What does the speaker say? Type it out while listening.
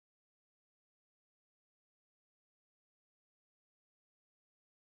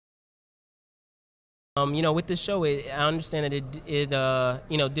You know, with the show, I understand that it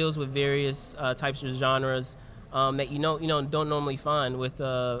you know, deals with various types of genres that don't normally find with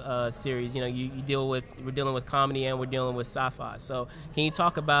a series. You know, we're dealing with comedy and we're dealing with sci-fi. So can you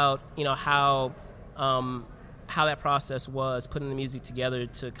talk about how that process was putting the music together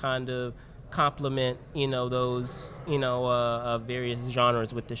to kind of complement those various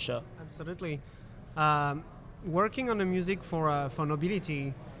genres with the show? Absolutely. Working on the music for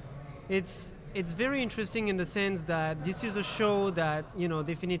Nobility, it's very interesting in the sense that this is a show that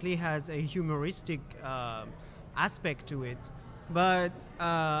definitely has a humoristic aspect to it, but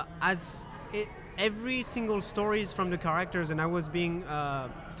every single stories from the characters, and I was being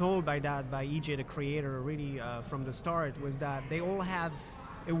told by EJ, the creator, really from the start, was that they all have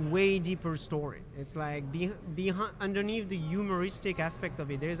a way deeper story. It's like behind, underneath the humoristic aspect of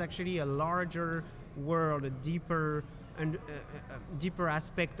it, there's actually a larger world, a deeper deeper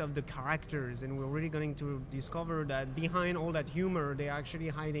aspect of the characters, and we're really going to discover that behind all that humor, they're actually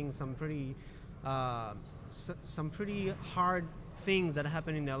hiding some pretty hard things that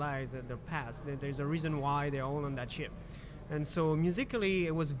happen in their lives, their past. There's a reason why they're all on that ship. And so musically,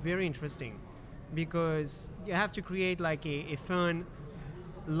 it was very interesting because you have to create like a fun,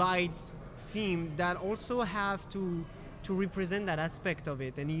 light theme that also have to represent that aspect of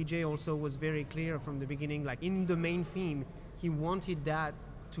it. And EJ also was very clear from the beginning, like in the main theme, he wanted that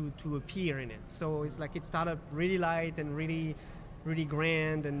to appear in it. So it's like it started really light and really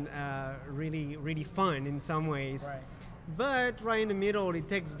grand and really fun in some ways. Right. But right in the middle, it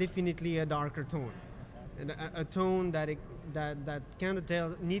takes definitely a darker tone, and a tone that kind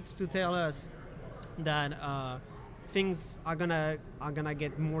of needs to tell us that things are gonna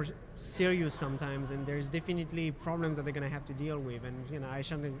get more serious sometimes, and there's definitely problems that they're gonna have to deal with. And I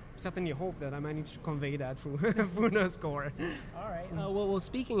certainly hope that I manage to convey that through the score. All right. Well,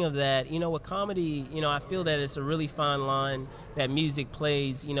 speaking of that, with comedy, I feel that it's a really fine line that music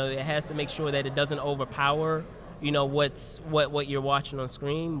plays. It has to make sure that it doesn't overpower what you're watching on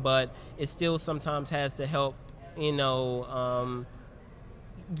screen, but it still sometimes has to help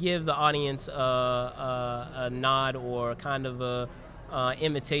give the audience a nod or kind of a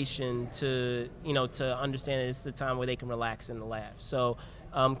invitation to understand that it's the time where they can relax and laugh. So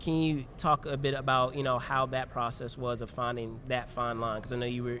can you talk a bit about how that process was of finding that fine line? Because I know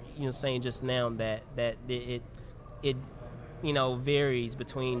you were saying just now that it varies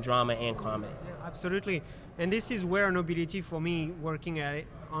between drama and comedy. Yeah, absolutely. And this is where Nobility, for me, working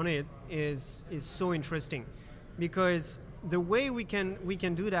on it is so interesting, because the way we can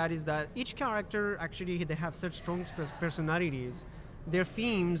do that is that each character, actually, they have such strong personalities. Their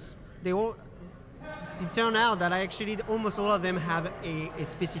themes, it turned out that almost all of them have a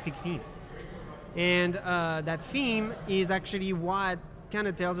specific theme. And that theme is actually what kind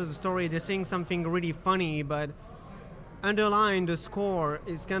of tells us a story. They're saying something really funny, but underlying the score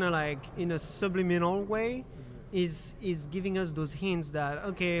is kind of like in a subliminal way, is giving us those hints that,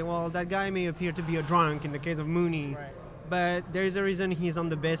 okay, well, that guy may appear to be a drunk in the case of Mooney, right, but there's a reason he's on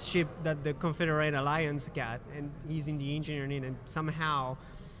the best ship that the Confederate Alliance got, and he's in the engineering, and somehow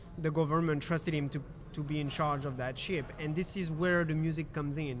the government trusted him to be in charge of that ship. And this is where the music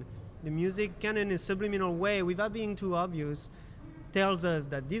comes in. The music, kind of in a subliminal way, without being too obvious, tells us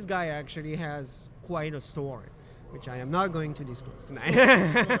that this guy actually has quite a story, which I am not going to disclose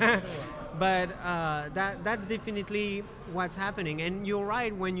tonight. But that's definitely what's happening. And you're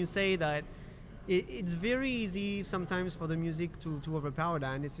right when you say that it's very easy sometimes for the music to overpower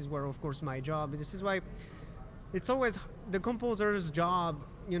that. And this is where, of course, my job. This is why it's always the composer's job.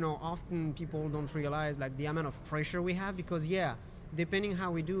 Often people don't realize like the amount of pressure we have, because depending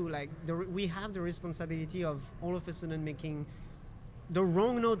how we do, like we have the responsibility of all of a sudden making the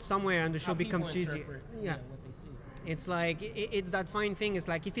wrong note somewhere and the show becomes cheesy. Yeah. What they see. It's like, it's that fine thing. It's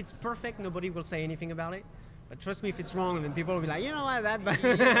like, if it's perfect, nobody will say anything about it. But trust me, if it's wrong, then people will be like, you know what, that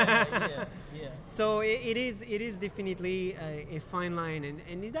bad. Yeah. So it is definitely a fine line.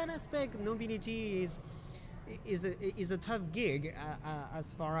 And in that aspect, Nobility is a tough gig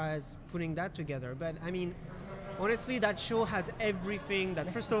as far as putting that together. But I mean, honestly, that show has everything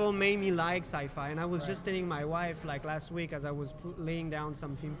that, first of all, made me like sci-fi. And I was just telling my wife, like last week, as I was laying down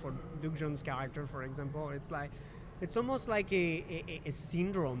some film for Doug Jones' character, for example, it's almost like a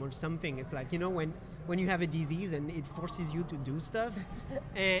syndrome or something. It's like, when you have a disease and it forces you to do stuff.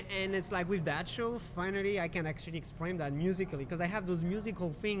 and it's like with that show, finally, I can actually explain that musically, because I have those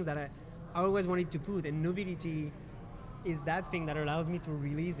musical things that I always wanted to put, and Nobility is that thing that allows me to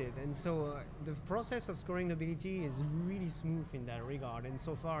release it. And so the process of scoring Nobility is really smooth in that regard. And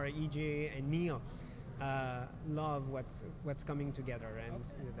so far, EJ and Neil love what's coming together, and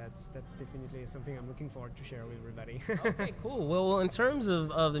that's definitely something I'm looking forward to share with everybody. Okay, cool. Well, in terms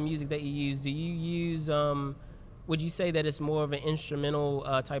of the music that you use, do you use would you say that it's more of an instrumental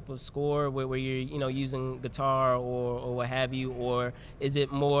type of score where you're using guitar or what have you, or is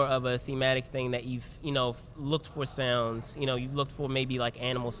it more of a thematic thing that you've looked for sounds, you've looked for maybe like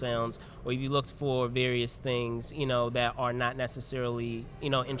animal sounds, or you looked for various things that are not necessarily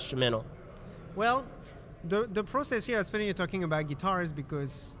instrumental? Well, the process here, it's funny you're talking about guitars,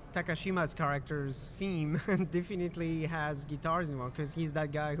 because Takashima's character's theme definitely has guitars involved, because he's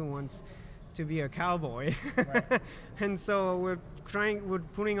that guy who wants to be a cowboy. Right. And so we're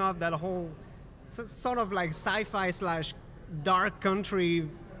putting off that whole sort of like sci-fi / dark country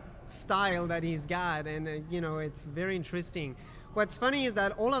style that he's got, and it's very interesting. What's funny is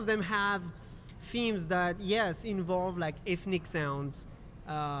that all of them have themes that, yes, involve like ethnic sounds,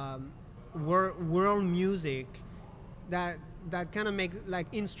 world music, that kind of make like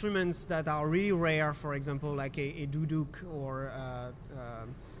instruments that are really rare, for example like a duduk or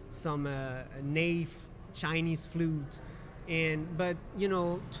some naif Chinese flute, but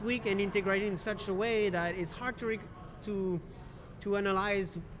tweak and integrate it in such a way that it's hard to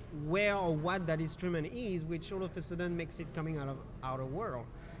analyze where or what that instrument is, which all of a sudden makes it coming out of outer world.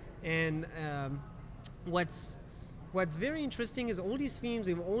 And what's very interesting is all these themes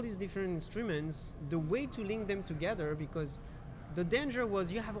with all these different instruments, the way to link them together, because the danger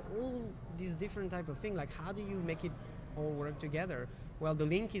was you have all these different type of things, like how do you make it all work together? Well, the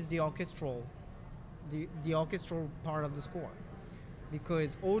link is the orchestral part of the score,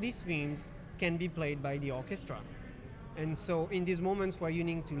 because all these themes can be played by the orchestra. And so in these moments where you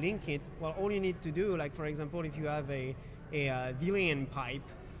need to link it, well, all you need to do, like for example, if you have a Villian pipe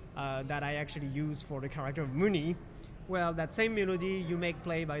that I actually use for the character of Muni, well, that same melody you make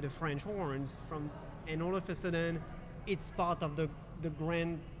play by the French horns and all of a sudden it's part of the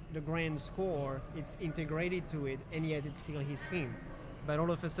grand score, it's integrated to it, and yet it's still his theme. But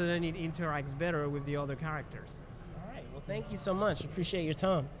all of a sudden it interacts better with the other characters. All right, well, thank you so much. Appreciate your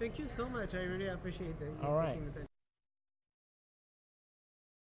time. Thank you so much. I really appreciate that. All right.